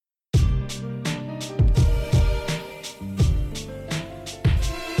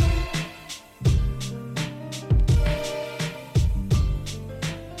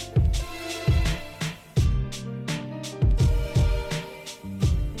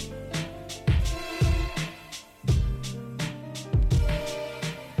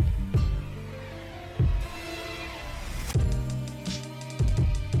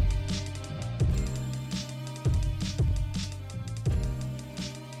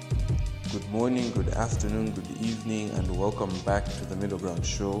Good morning, good afternoon, good evening, and welcome back to the Middle Ground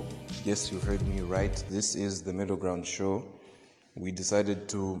Show. Yes, you heard me right. This is the Middle Ground Show. We decided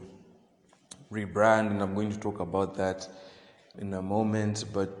to rebrand, and I'm going to talk about that in a moment.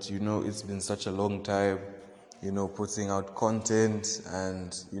 But it's been such a long time, putting out content,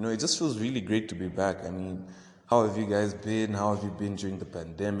 and it just feels really great to be back. I mean, how have you guys been? How have you been during the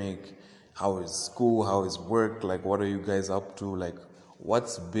pandemic? How is school? How is work? Like, what are you guys up to? Like,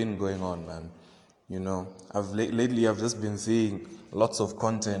 what's been going on, man? Lately I've just been seeing lots of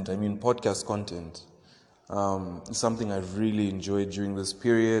content. I mean, podcast content. Something I've really enjoyed during this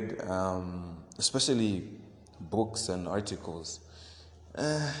period, especially books and articles.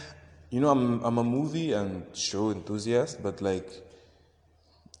 I'm a movie and show enthusiast, but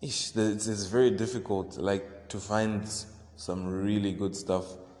it's very difficult, to find some really good stuff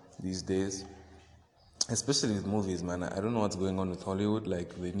these days, especially with movies, man. I don't know what's going on with Hollywood. I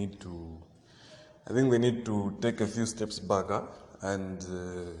think they need to take a few steps back and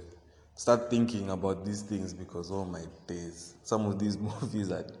start thinking about these things, because oh my days, some of these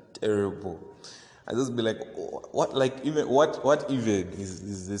movies are terrible. I just be like, what, what even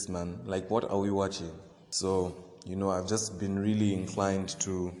is this, man? Like, what are we watching? So, I've just been really inclined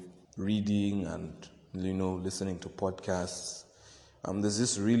to reading and, listening to podcasts. There's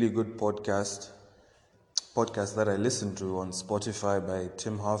this really good podcast that I listen to on Spotify by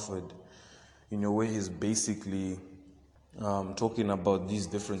Tim Harford, where he's basically talking about these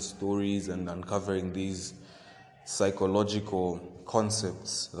different stories and uncovering these psychological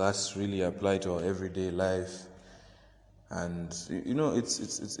concepts that really apply to our everyday life. And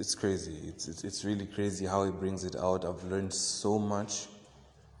it's crazy. It's really crazy how he brings it out. I've learned so much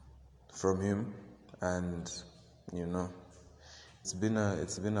from him, and it's been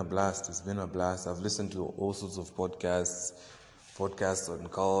a blast. It's been a blast. I've listened to all sorts of podcasts on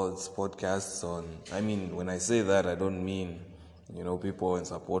cults, podcasts on. I mean, when I say that, I don't mean people in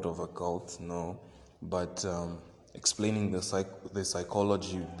support of a cult, no, but explaining the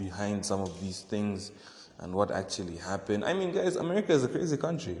psychology behind some of these things and what actually happened. I mean, guys, America is a crazy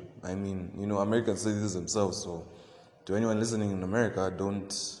country. I mean, Americans say this themselves. So, to anyone listening in America,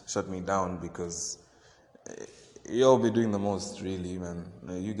 don't shut me down, because you'll be doing the most, really, man.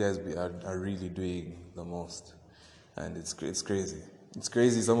 You guys are really doing the most, and it's crazy. It's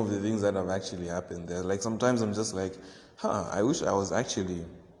crazy, some of the things that have actually happened there. Like, sometimes I'm just like, I wish I was actually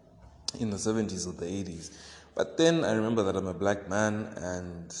in the 70s or the 80s. But then I remember that I'm a black man,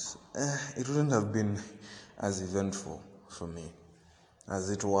 and it wouldn't have been as eventful for me as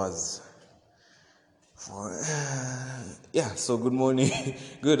it was for so good morning,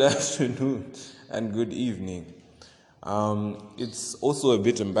 good afternoon, and good evening. It's also a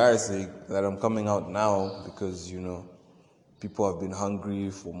bit embarrassing that I'm coming out now, because people have been hungry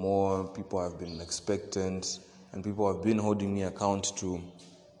for more, people have been expectant, and people have been holding me account to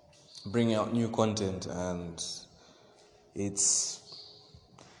bring out new content, and it's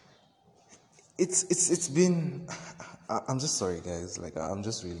been. I'm just sorry, guys. I'm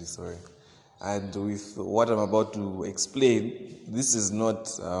just really sorry. And with what I'm about to explain, this is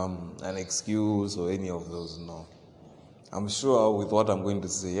not an excuse or any of those. No, I'm sure with what I'm going to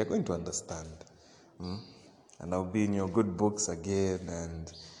say, you're going to understand. And I'll be in your good books again,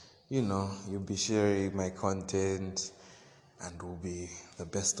 and you'll be sharing my content, and we'll be the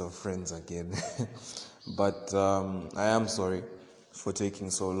best of friends again. But I am sorry for taking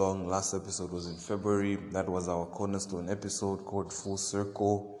so long. Last episode was in February. That was our cornerstone episode called Full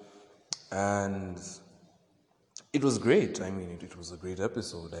Circle, and it was great. I mean, it was a great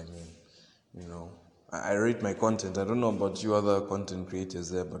episode. I mean, I rate my content. I don't know about you other content creators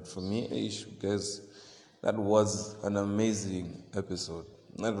there, but for me, guys, that was an amazing episode.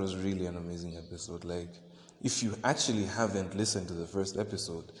 That was really an amazing episode. Like, if you actually haven't listened to the first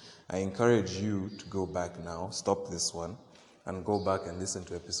episode, I encourage you to go back now, stop this one, and go back and listen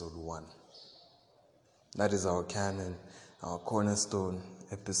to episode 1. That is our canon, our cornerstone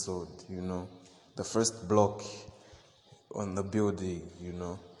episode, the first block on the building,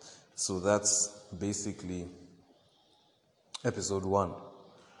 So that's basically episode 1.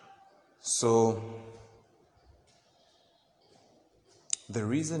 So, the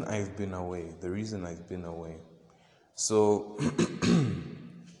reason I've been away. So,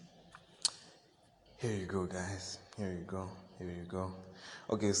 here you go, guys. Here you go.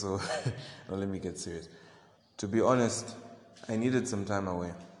 Okay, so, now let me get serious. To be honest, I needed some time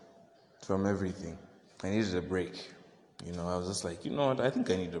away from everything. I needed a break. I was just like, what? I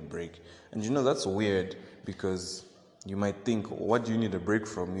think I need a break. And that's weird, because You might think, what do you need a break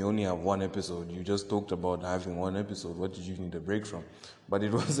from? You only have one episode. You just talked about having one episode. What did you need a break from? But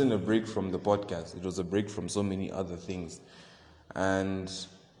it wasn't a break from the podcast. It was a break from so many other things. And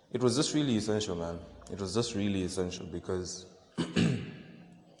it was just really essential, man. It was just really essential because I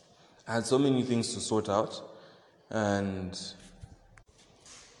had so many things to sort out. And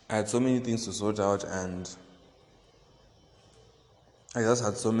I just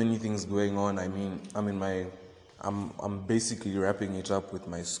had so many things going on. I'm basically wrapping it up with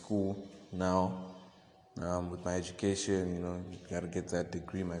my school now, with my education. You gotta get that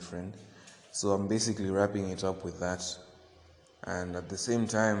degree, my friend. So I'm basically wrapping it up with that, and at the same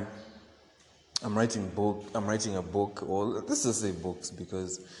time, I'm writing a book. Or let's just say books,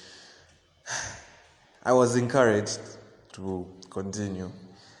 because I was encouraged to continue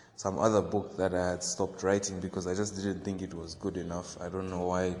some other book that I had stopped writing because I just didn't think it was good enough. I don't know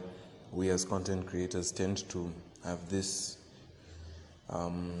why we as content creators tend to have this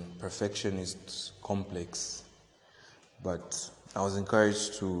perfectionist complex. But I was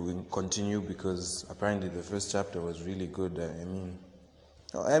encouraged to continue because apparently the first chapter was really good.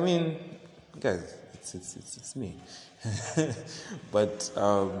 I mean, guys, it's me. But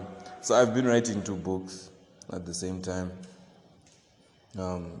so I've been writing 2 books at the same time,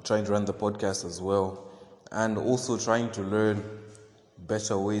 trying to run the podcast as well, and also trying to learn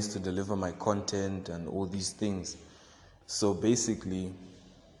better ways to deliver my content and all these things. So basically,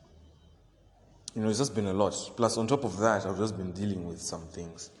 it's just been a lot. Plus, on top of that, I've just been dealing with some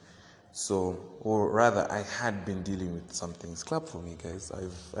things. So, or rather, I had been dealing with some things. Clap for me, guys.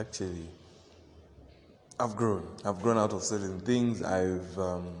 I've grown. I've grown out of certain things. I've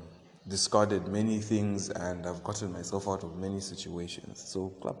discarded many things, and I've gotten myself out of many situations.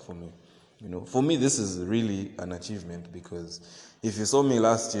 So, clap for me. For me, this is really an achievement because if you saw me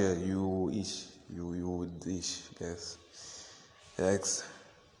last year, you would guess. Thanks.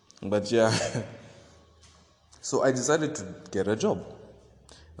 But yeah, so I decided to get a job.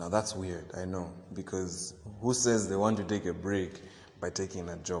 Now that's weird, I know, because who says they want to take a break by taking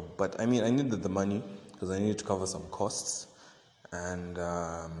a job? But I needed the money because I needed to cover some costs, and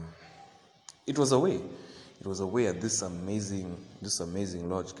it was a way. It was a way at this amazing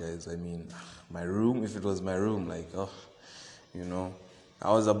lodge, guys. My room. If it was my room, I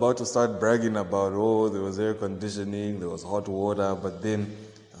was about to start bragging about, there was air conditioning, there was hot water, but then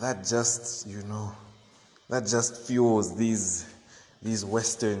that just fuels these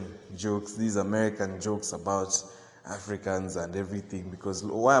Western jokes, these American jokes about Africans and everything. Because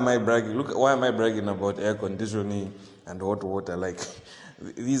why am I bragging? Why am I bragging about air conditioning and hot water?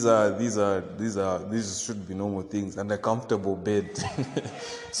 These should be normal things, and a comfortable bed.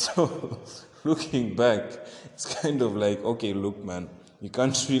 So looking back, it's kind of like, okay, look, man, you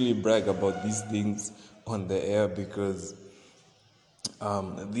can't really brag about these things on the air because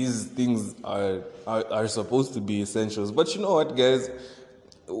these things are supposed to be essentials. But you know what, guys?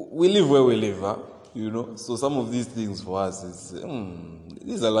 We live where we live, huh? So some of these things for us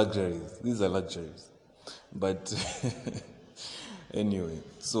these are luxuries. But anyway,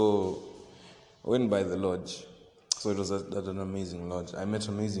 so I went by the lodge. So it was at an amazing lodge. I met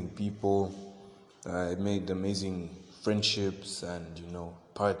amazing people. I made amazing friendships and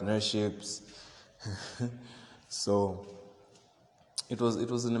partnerships. So it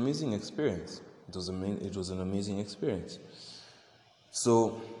was an amazing experience. It was an amazing experience.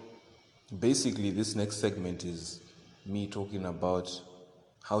 So basically, this next segment is me talking about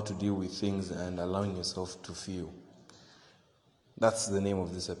how to deal with things and allowing yourself to feel. That's the name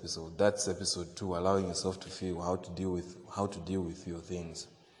of this episode. That's episode 2, allowing yourself to feel, how to deal with your things.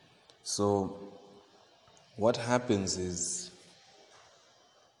 So what happens is,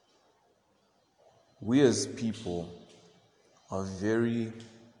 we as people are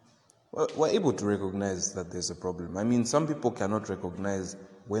we're able to recognize that there's a problem. Some people cannot recognize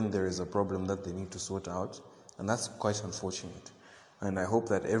when there is a problem that they need to sort out, and that's quite unfortunate. And I hope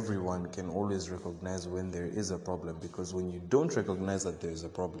that everyone can always recognize when there is a problem, because when you don't recognize that there is a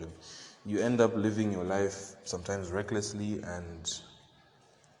problem, you end up living your life sometimes recklessly, and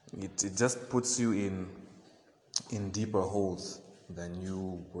it just puts you in deeper holes than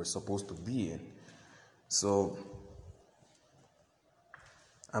you were supposed to be in. So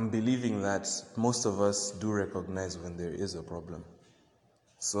I'm believing that most of us do recognize when there is a problem.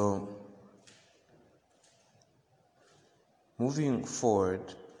 So moving forward,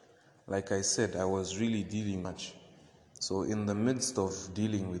 like I said, I was really dealing much. So in the midst of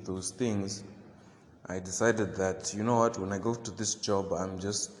dealing with those things, I decided that, when I go to this job, I'm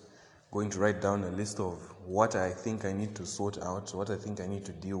just going to write down a list of what I think I need to sort out, what I think I need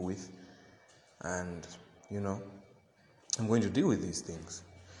to deal with. And, I'm going to deal with these things.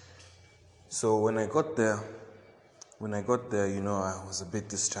 So when I got there, I was a bit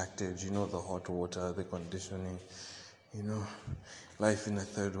distracted. The hot water, the conditioning, life in a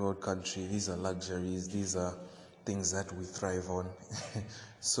third world country. These are luxuries. These are things that we thrive on.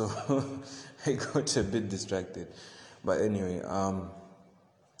 So I got a bit distracted. But anyway,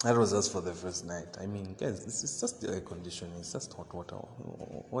 that was just for the first night. I mean, guys, this is just the air conditioning. It's just hot water.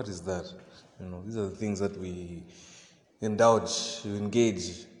 What is that? These are the things that we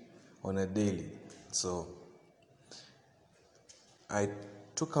engage on a daily. So I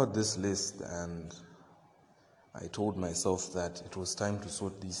took out this list and I told myself that it was time to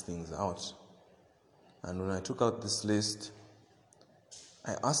sort these things out. And when I took out this list,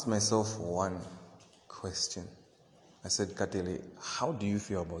 I asked myself one question. I said, Katele, how do you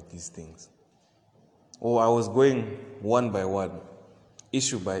feel about these things? I was going one by one,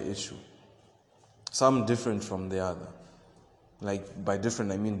 issue by issue. Some different from the other. Like, by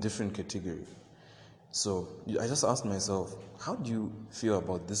different, I mean different category. So I just asked myself, how do you feel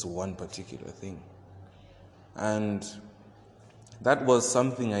about this one particular thing? And that was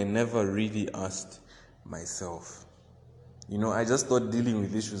something I never really asked myself. I just thought dealing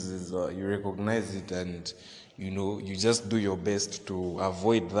with issues is you recognize it and, you just do your best to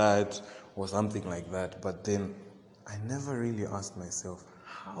avoid that or something like that. But then I never really asked myself,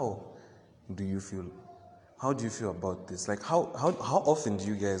 how do you feel? How do you feel about this? Like, how often do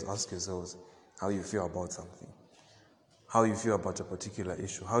you guys ask yourselves how you feel about something? How you feel about a particular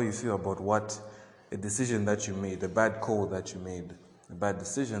issue? How you feel about a decision that you made, a bad call that you made, a bad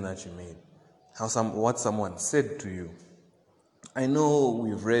decision that you made? What someone said to you? I know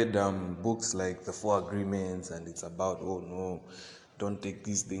we've read books like The 4 Agreements, and it's about, don't take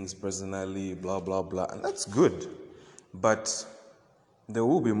these things personally, blah, blah, blah. And that's good. But there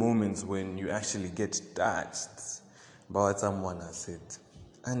will be moments when you actually get touched by what someone has said.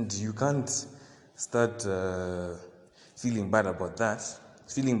 And you can't start feeling bad about that.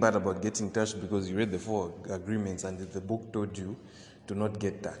 Feeling bad about getting touched because you read The 4 Agreements and the book told you to not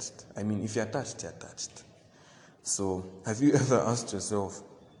get touched. I mean, if you're touched, you're touched. So, have you ever asked yourself,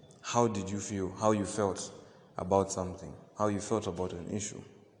 how did you feel, how you felt about something, how you felt about an issue?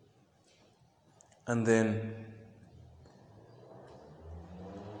 And then,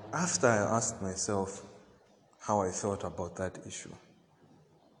 after I asked myself how I felt about that issue,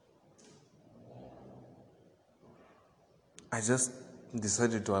 I just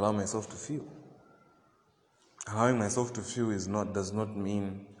decided to allow myself to feel. Allowing myself to feel does not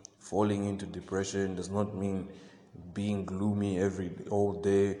mean falling into depression, does not mean being gloomy all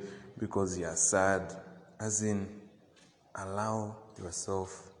day because you're sad. As in, allow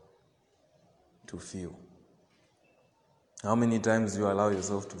yourself to feel. How many times do you allow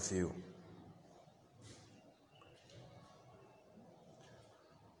yourself to feel?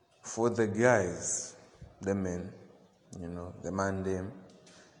 For the guys, the men, the man them,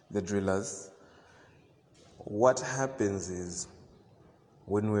 the drillers, what happens is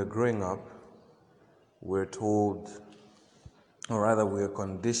when we're growing up, we're told, or rather we're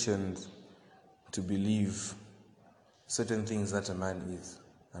conditioned to believe certain things that a man is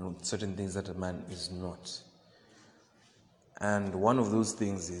and certain things that a man is not. And one of those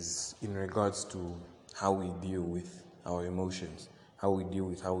things is in regards to how we deal with our emotions, how we deal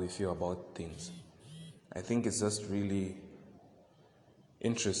with how we feel about things. I think it's just really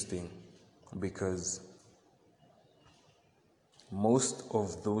interesting because most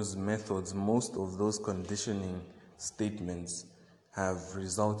of those methods, most of those conditioning statements have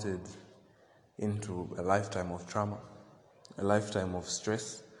resulted into a lifetime of trauma, a lifetime of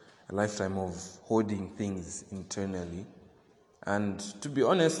stress, a lifetime of holding things internally. And to be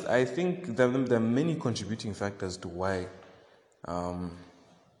honest, I think there are many contributing factors to why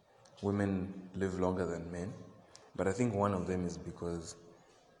women live longer than men. But I think one of them is because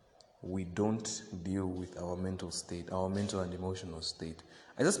we don't deal with our mental state, our mental and emotional state.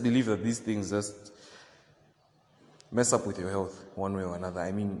 I just believe that these things just mess up with your health one way or another.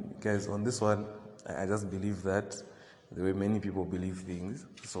 I mean, guys, on this one, I just believe that the way many people believe things.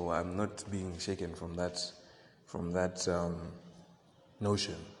 So I'm not being shaken from that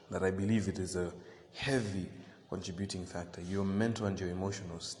notion that I believe it is a heavy contributing factor, your mental and your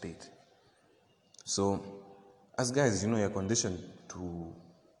emotional state. So, as guys, you're conditioned to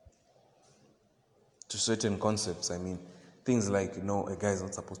certain concepts. I mean, things like, a guy is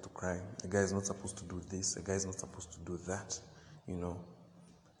not supposed to cry, a guy is not supposed to do this, a guy is not supposed to do that,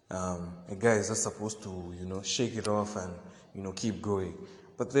 a guy is just supposed to, shake it off and, keep going.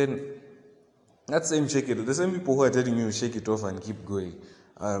 But then, the same people who are telling you shake it off and keep going,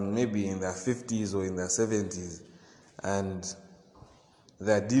 maybe in their 50s or in their 70s, and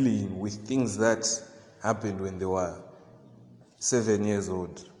they're dealing with things that happened when they were 7 years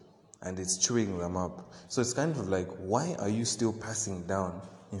old, and it's chewing them up. So it's kind of like, why are you still passing down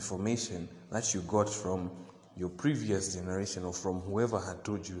information that you got from your previous generation or from whoever had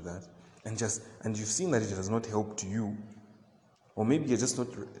told you that, and you've seen that it has not helped you, or maybe they're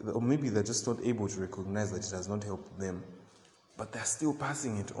just not able to recognize that it has not helped them, but they're still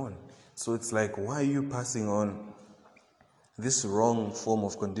passing it on. So it's like, why are you passing on this wrong form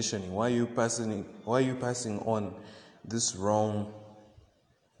of conditioning? Why are you passing on this wrong?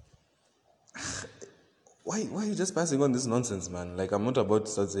 Why are you just passing on this nonsense, man? Like, I'm not about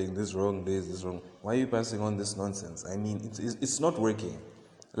to start saying this wrong, this wrong. Why are you passing on this nonsense? I mean, it's not working.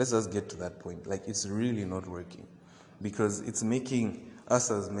 Let's just get to that point. Like, it's really not working, because it's making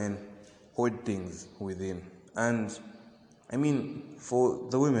us as men hoard things within. And I mean, for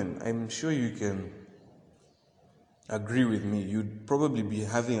the women, I'm sure you can agree with me. You'd probably be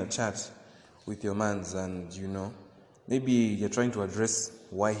having a chat with your mans, and maybe you're trying to address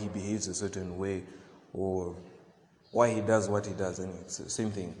why he behaves a certain way, or why he does what he does, and it's the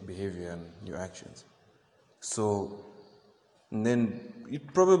same thing, behavior and your actions. So then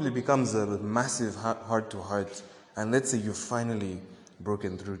it probably becomes a massive heart-to-heart, and let's say you've finally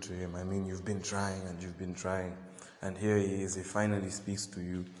broken through to him. I mean, you've been trying, and here he is, he finally speaks to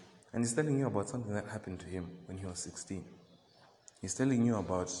you, and he's telling you about something that happened to him when he was 16. He's telling you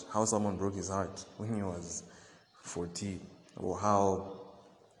about how someone broke his heart when he was 14, or how,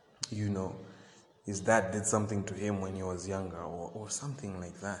 his dad did something to him when he was younger, or something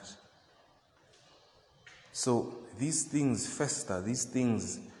like that. So these things fester, these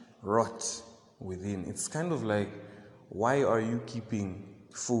things rot within. It's kind of like, why are you keeping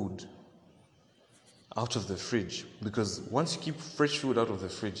food out of the fridge? Because once you keep fresh food out of the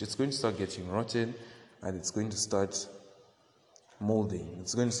fridge, it's going to start getting rotten, and it's going to start molding.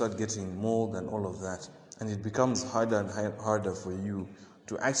 It's going to start getting mold and all of that. And it becomes harder and harder for you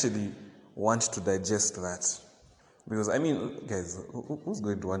to actually want to digest that. Because, I mean, guys, who's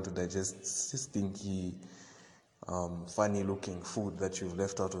going to want to digest this stinky, funny-looking food that you've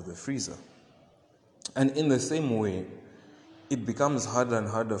left out of the freezer? And in the same way, it becomes harder and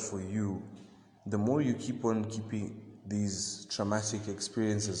harder for you the more you keep on keeping these traumatic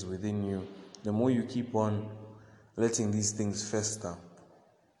experiences within you, the more you keep on letting these things fester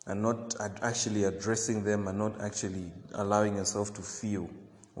and not actually addressing them, and not actually allowing yourself to feel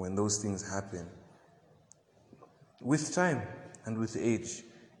when those things happen. With time and with age,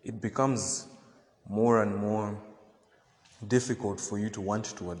 it becomes more and more difficult for you to want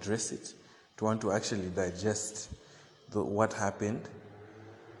to address it, to want to actually digest what happened,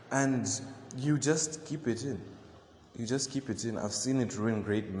 and you just keep it in. You just keep it in. I've seen it ruin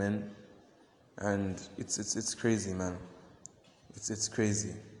great men, and it's crazy, man. It's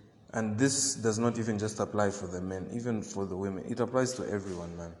crazy. And this does not even just apply for the men, even for the women. It applies to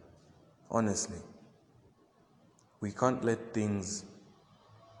everyone, man. Honestly. We can't let things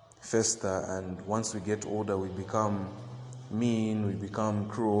fester, and once we get older, we become mean, we become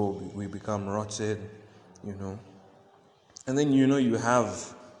cruel, we become rotted, And then you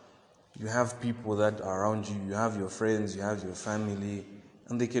have people that are around you, you have your friends, you have your family,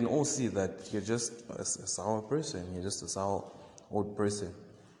 and they can all see that you're just a sour person, you're just a sour old person.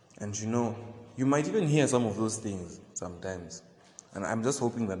 And you might even hear some of those things sometimes. And I'm just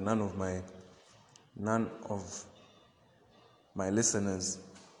hoping that none of my listeners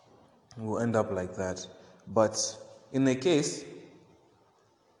will end up like that. But in a case,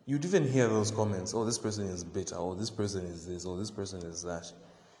 you'd even hear those comments, oh, this person is bitter, or this person is this, or this person is that.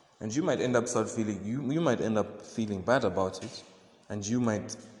 And you might end up you might end up feeling bad about it, and you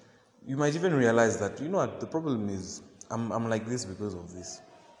might even realize that, what, the problem is, I'm like this because of this.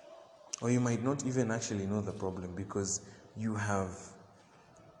 Or you might not even actually know the problem, because you have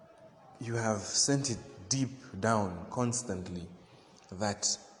sent it deep down constantly,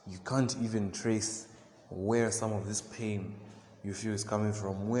 that you can't even trace where some of this pain you feel is coming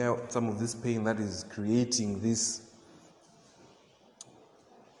from, where some of this pain that is creating this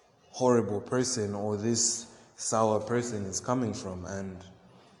horrible person or this sour person is coming from. And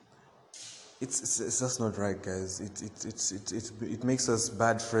it's just not right, guys. It makes us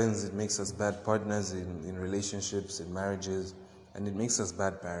bad friends, it makes us bad partners in relationships, in marriages, and it makes us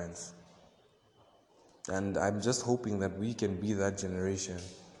bad parents. And I'm just hoping that we can be that generation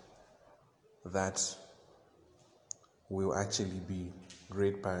that will actually be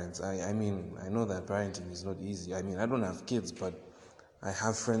great parents. I mean, I know that parenting is not easy. I mean, I don't have kids, but I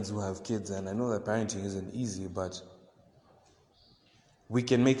have friends who have kids, and I know that parenting isn't easy, but we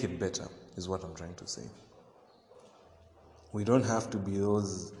can make it better, is what I'm trying to say. We don't have to be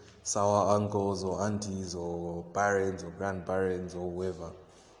those sour uncles or aunties or parents or grandparents or whoever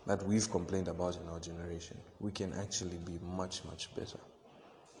that we've complained about in our generation. We can actually be much, much better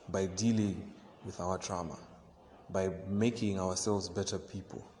by dealing with our trauma, by making ourselves better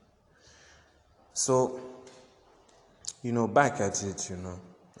people. So, back at it,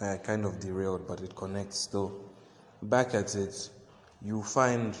 I kind of derailed, but it connects still. Back at it, you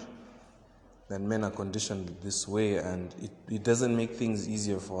find that men are conditioned this way, and it doesn't make things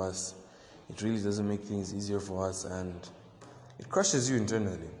easier for us. It really doesn't make things easier for us, and it crushes you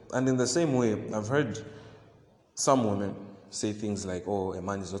internally. And in the same way, I've heard some women say things like, oh, a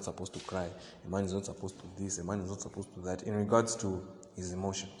man is not supposed to cry, a man is not supposed to this, a man is not supposed to that, in regards to his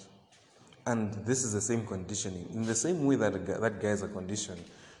emotions. And this is the same conditioning. In the same way that guys are conditioned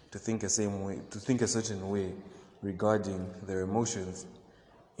to think a certain way regarding their emotions,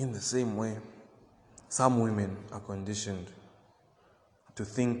 in the same way, some women are conditioned to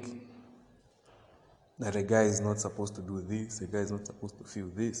think that a guy is not supposed to do this, a guy is not supposed to feel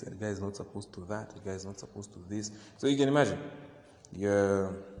this, a guy is not supposed to that, a guy is not supposed to this. So you can imagine,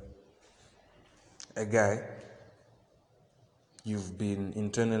 you're a guy, you've been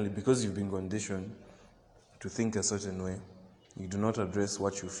internally, because you've been conditioned to think a certain way, you do not address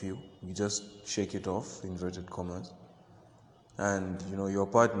what you feel, you just shake it off, inverted commas. And, your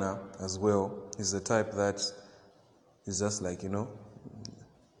partner as well is the type that is just like,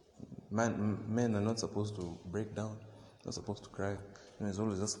 men are not supposed to break down, not supposed to cry. It's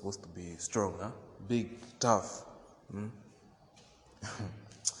always just supposed to be strong, big, tough.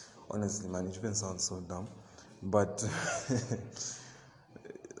 Honestly, man, it even sounds so dumb. But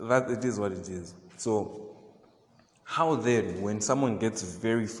that it is what it is. So, how then, when someone gets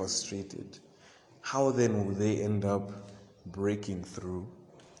very frustrated, how then will they end up breaking through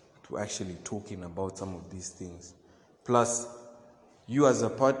to actually talking about some of these things? Plus, you as a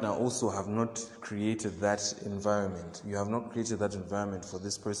partner also have not created that environment. You have not created that environment for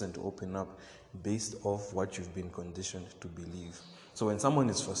this person to open up based off what you've been conditioned to believe. So when someone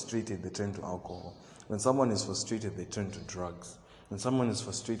is frustrated, they turn to alcohol. When someone is frustrated, they turn to drugs. When someone is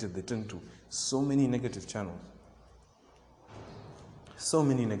frustrated, they turn to so many negative channels. So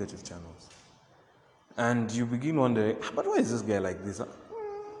many negative channels. And you begin wondering, but why is this guy like this?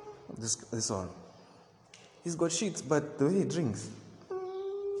 This one. He's got shit, but the way he drinks.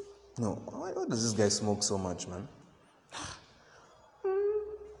 No, why does this guy smoke so much, man?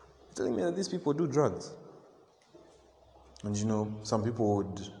 Telling me that these people do drugs. And some people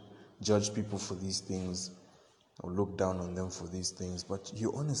would judge people for these things or look down on them for these things, but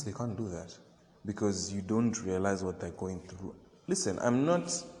you honestly can't do that because you don't realize what they're going through. Listen, I'm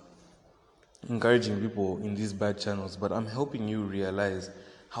not encouraging people in these bad channels, but I'm helping you realize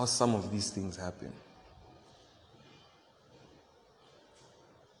how some of these things happen.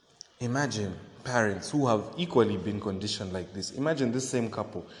 Imagine parents who have equally been conditioned like this. Imagine this same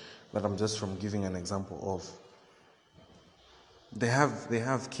couple that I'm just from giving an example of. They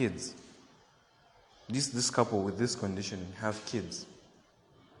have kids. This couple with this conditioning have kids.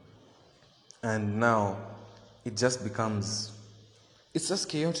 And now it just becomes, it's just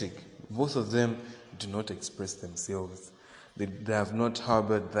chaotic. Both of them do not express themselves. They have not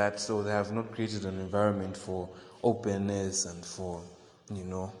harbored that, so they have not created an environment for openness and for,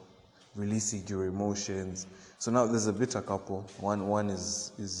 releasing your emotions. So now there's a bitter couple. One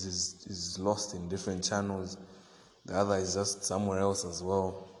is lost in different channels. The other is just somewhere else as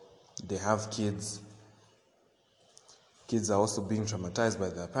well. They have kids. Kids are also being traumatized by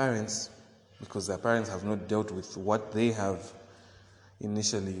their parents because their parents have not dealt with what they have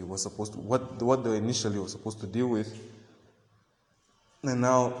initially was supposed to, what they initially were supposed to deal with. And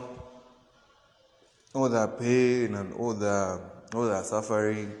now all that pain and all that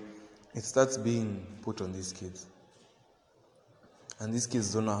suffering, it starts being put on these kids. And these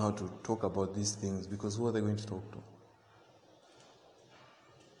kids don't know how to talk about these things because who are they going to talk to?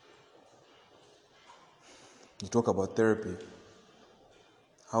 You talk about therapy.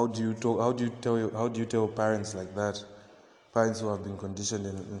 How do you tell parents like that, parents who have been conditioned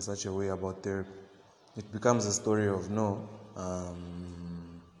in such a way about therapy? It becomes a story of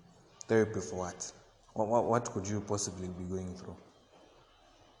therapy for what? What could you possibly be going through?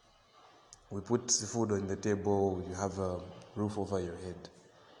 We put food on the table, you have a roof over your head.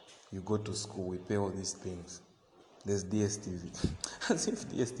 You go to school, we pay all these things. There's DSTV. As if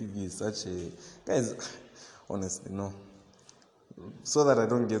DSTV is such a... Guys, honestly, no. So that I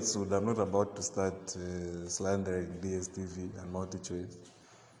don't get sued, I'm not about to start slandering DSTV and MultiChoice.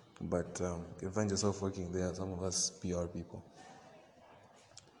 But you can find yourself working there, some of us PR people.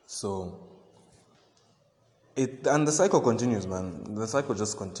 So, And the cycle continues, man. The cycle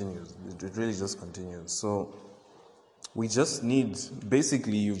just continues. It really just continues. So we just need,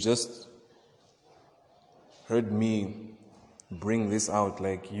 basically, you've just heard me bring this out.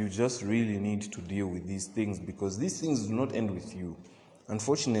 Like, you just really need to deal with these things, because these things do not end with you.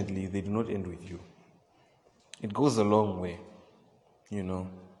 Unfortunately, they do not end with you. It goes a long way, you know.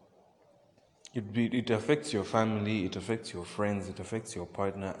 It affects your family, it affects your friends, it affects your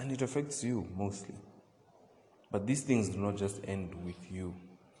partner, and it affects you mostly. But these things do not just end with you.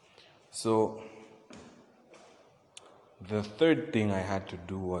 So the third thing I had to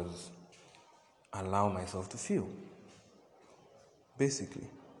do was allow myself to feel. Basically,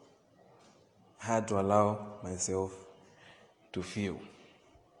 I had to allow myself to feel.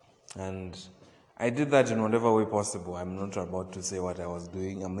 And I did that in whatever way possible. I'm not about to say what I was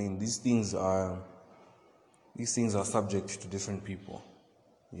doing. I mean, these things are subject to different people.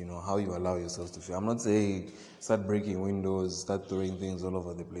 You know, how you allow yourself to feel. I'm not saying start breaking windows, start throwing things all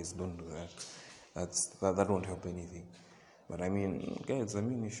over the place. Don't do that. That won't help anything. But I mean, guys,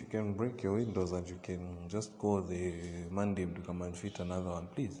 if you can break your windows and you can just call the Mandim to come and fit another one,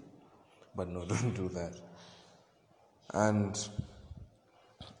 please. But no, don't do that. And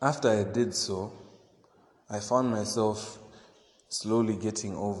after I did so, I found myself slowly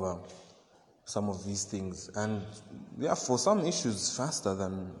getting over some of these things, and for some issues faster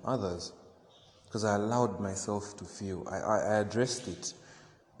than others, because I allowed myself to feel. I addressed it.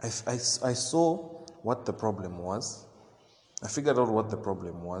 I saw what the problem was. I figured out what the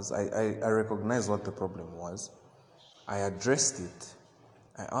problem was. I recognized what the problem was. I addressed it.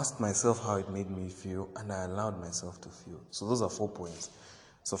 I asked myself how it made me feel, and I allowed myself to feel. So those are 4 points.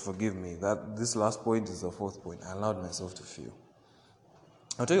 So forgive me, that this last point is the 4th point. I allowed myself to feel.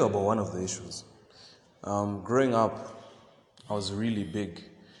 I'll tell you about one of the issues. Growing up, I was really big.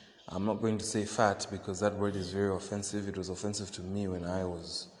 I'm not going to say fat, because that word is very offensive. It was offensive to me when I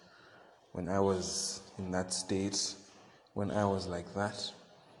was in that state, when I was like that.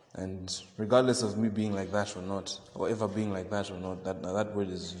 And regardless of me being like that or not, or ever being like that or not, that word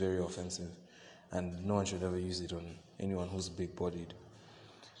is very offensive, and no one should ever use it on anyone who's big-bodied.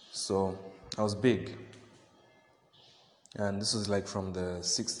 So I was big, and this was like from the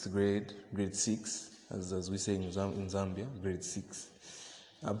 6th grade, grade 6, as we say in Zambia, grade 6,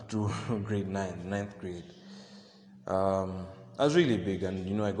 up to grade 9, 9th grade. I was really big,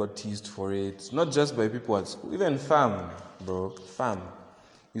 and I got teased for it, not just by people at school, even fam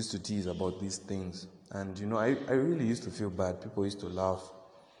used to tease about these things. And I really used to feel bad. People used to laugh.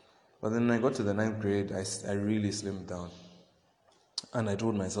 But then when I got to the 9th grade, I really slimmed down. And I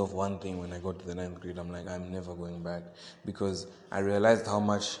told myself one thing when I got to the 9th grade. I'm like, I'm never going back, because I realized how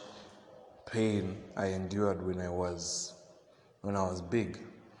much pain I endured when I was big.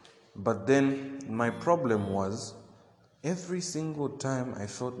 But then my problem was, every single time I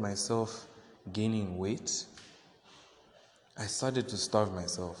felt myself gaining weight, I started to starve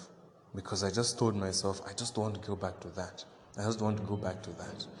myself, because I just told myself, I just don't want to go back to that. I just don't want to go back to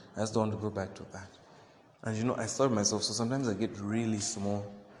that. I just don't want to go back to that. And I starve myself, so sometimes I get really small.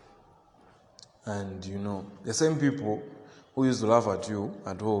 And the same people who used to laugh at you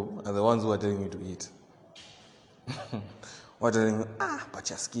at home are the ones who are telling you to eat. Who are telling you, but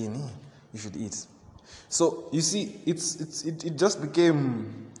you're skinny, you should eat. So you see, it just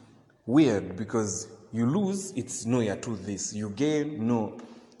became weird, because you lose, it's no, you're too this. You gain, no,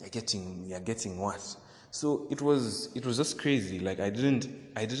 you're getting what? So it was just crazy. Like I didn't.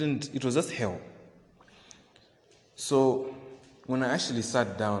 It was just hell. So when I actually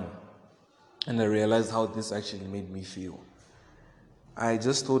sat down and I realized how this actually made me feel, I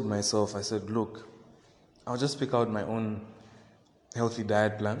just told myself, I said, look, I'll just pick out my own healthy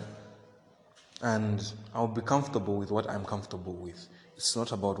diet plan, and I'll be comfortable with what I'm comfortable with. It's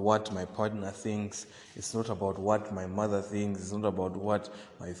not about what my partner thinks. It's not about what my mother thinks. It's not about what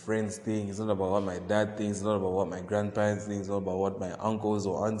my friends think. It's not about what my dad thinks. It's not about what my grandparents think. It's not about what my uncles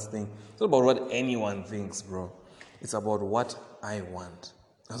or aunts think. It's not about what anyone thinks, bro. It's about what I want.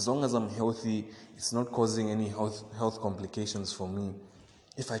 As long as I'm healthy, it's not causing any health complications for me.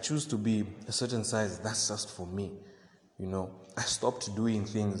 If I choose to be a certain size, that's just for me. I stopped doing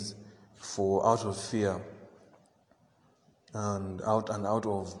things out of fear and out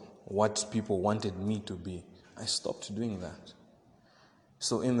of what people wanted me to be. I stopped doing that.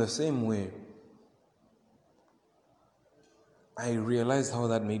 So in the same way, I realized how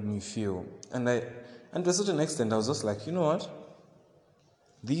that made me feel. And to a certain extent, I was just like, you know what?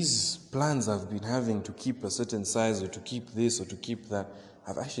 These plans I've been having to keep a certain size, or to keep this, or to keep that,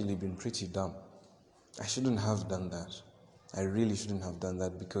 have actually been pretty dumb. I shouldn't have done that. I really shouldn't have done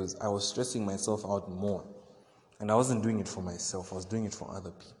that, because I was stressing myself out more. And I wasn't doing it for myself, I was doing it for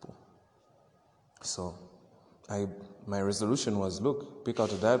other people. So my resolution was, look, pick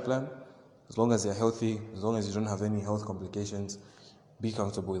out a diet plan. As long as you're healthy, as long as you don't have any health complications, be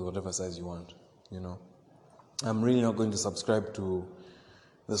comfortable with whatever size you want, I'm really not going to subscribe to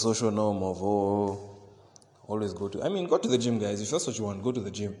the social norm of, always go to the gym, guys. If that's what you want, go to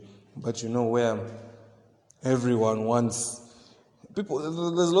the gym. But where everyone wants,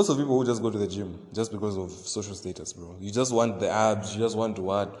 there's lots of people who just go to the gym just because of social status, bro. You just want the abs, you just want to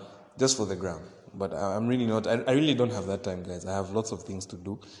what? Just for the gram. But I'm really not, I really don't have that time, guys. I have lots of things to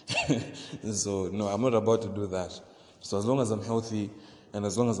do. So, no, I'm not about to do that. So as long as I'm healthy and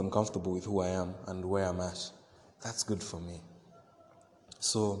as long as I'm comfortable with who I am and where I'm at, that's good for me.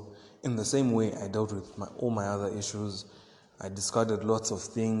 So, in the same way, I dealt with all my other issues. I discarded lots of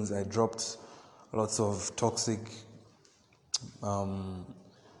things. I dropped lots of toxic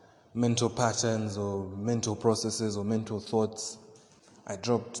mental patterns or mental processes or mental thoughts. I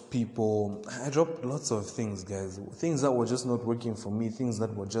dropped people. I dropped lots of things, guys. Things that were just not working for me. Things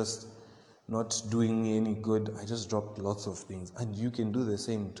that were just not doing me any good. I just dropped lots of things. And you can do the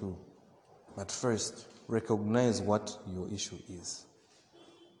same too. But first, recognize what your issue is.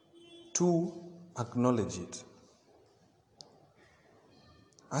 2, acknowledge it.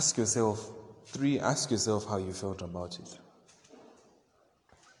 Ask yourself. 3, ask yourself how you felt about it.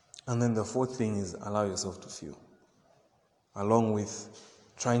 And then the 4th thing is allow yourself to feel, along with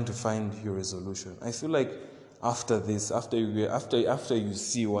trying to find your resolution. I feel like after this, after you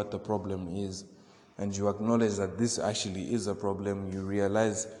see what the problem is, and you acknowledge that this actually is a problem, you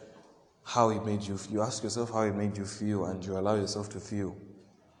realize how it made you. You ask yourself how it made you feel, and you allow yourself to feel.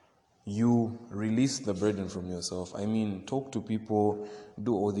 You release the burden from yourself. Talk to people,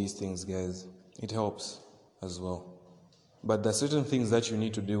 do all these things, guys. It helps as well. But there are certain things that you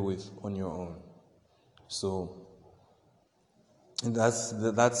need to deal with on your own. So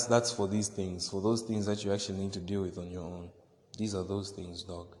that's for these things, for those things that you actually need to deal with on your own. These are those things,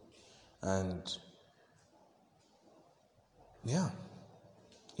 dog. And yeah,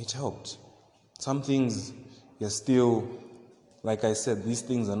 it helped. Some things you're still, like I said, these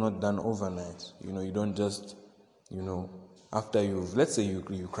things are not done overnight. You don't just, after let's say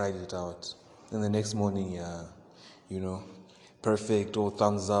you cried it out, then the next morning perfect, all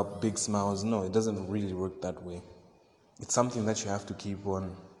thumbs up, big smiles. No, it doesn't really work that way. It's something that you have to keep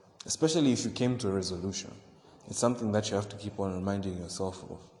on, especially if you came to a resolution. It's something that you have to keep on reminding yourself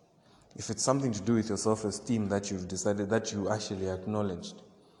of. If it's something to do with your self-esteem that you've decided, that you actually acknowledged,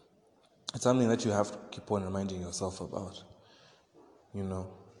 it's something that you have to keep on reminding yourself about.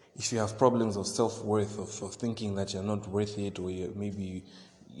 If you have problems of self-worth, of thinking that you're not worth it, or if you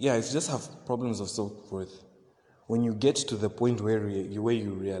just have problems of self-worth, when you get to the point where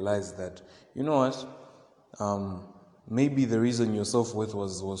you realize that, maybe the reason your self-worth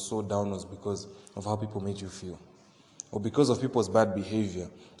was so down was because of how people made you feel, or because of people's bad behavior.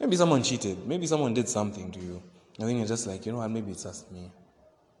 Maybe someone cheated, maybe someone did something to you, and then you're just like, maybe it's just me.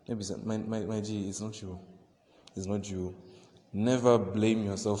 Maybe my G, it's not you. It's not you. Never blame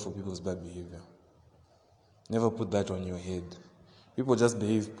yourself for people's bad behavior. Never put that on your head. People just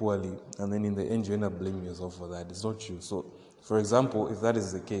behave poorly, and then in the end you end up blaming yourself for that. It's not you. So, for example, if that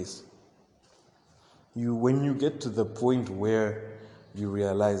is the case, when you get to the point where you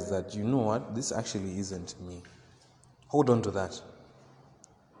realize that, this actually isn't me, hold on to that.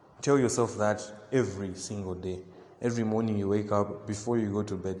 Tell yourself that every single day. Every morning you wake up, before you go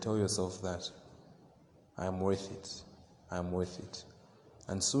to bed, tell yourself that I'm worth it. I'm worth it.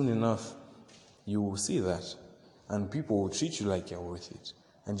 And soon enough, you will see that. And people will treat you like you're worth it.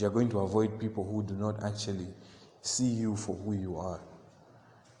 And you're going to avoid people who do not actually see you for who you are.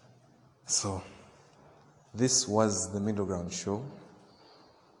 So, this was the Middle Ground Show.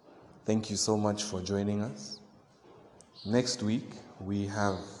 Thank you so much for joining us. Next week we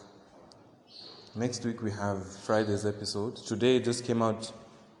have Friday's episode. Today just came out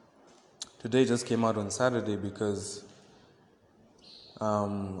on Saturday because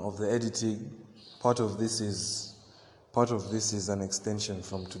of the editing. Part of this is an extension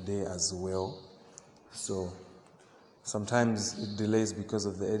from today as well. So sometimes it delays because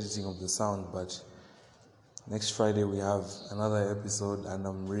of the editing of the sound, but next Friday we have another episode, and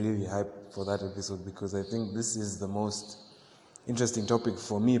I'm really hyped for that episode because I think this is the most interesting topic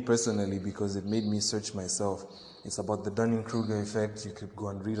for me personally because it made me search myself. It's about the Dunning-Kruger effect. You could go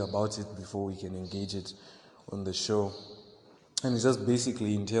and read about it before we can engage it on the show. And it just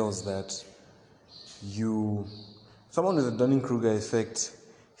basically entails that someone with the Dunning-Kruger effect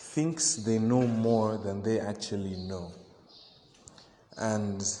thinks they know more than they actually know.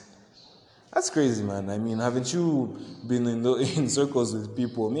 And That's crazy, man. I mean, haven't you been in circles with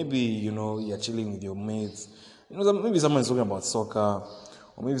people? Maybe, you're chilling with your mates. Maybe someone is talking about soccer,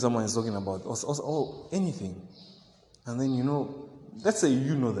 or maybe someone is talking about or anything. And then, let's say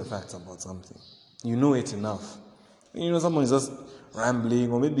you know the facts about something. You know it enough. Someone is just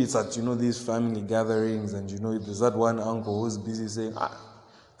rambling, or maybe it's at, these family gatherings, and, there's that one uncle who's busy saying,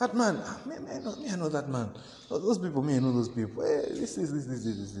 that man, I know that man. Those people, I know those people. Hey, this.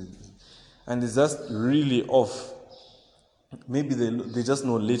 And it's just really off. Maybe they just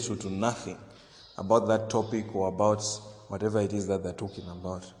know little to nothing about that topic or about whatever it is that they're talking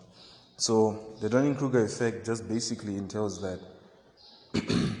about. So the Dunning-Kruger effect just basically entails that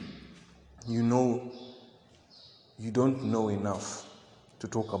you don't know enough to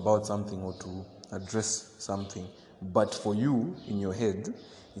talk about something or to address something, but for you in your head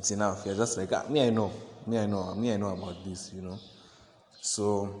it's enough. You're just like, me I know about this.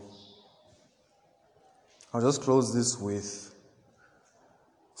 So I'll just close this with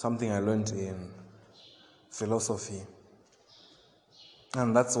something I learned in philosophy,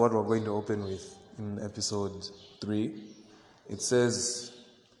 and that's what we're going to open with in episode 3. It says,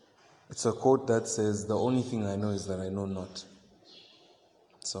 it's a quote that says, "The only thing I know is that I know not."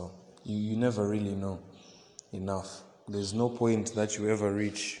 So you never really know enough. There's no point that you ever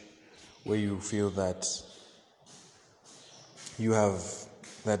reach where you feel that you have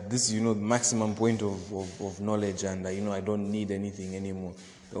that this, maximum point of knowledge, and I don't need anything anymore.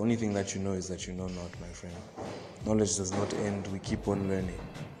 The only thing that you know is that you know not, my friend. Knowledge does not end. We keep on learning.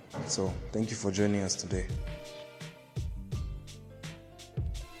 So thank you for joining us today.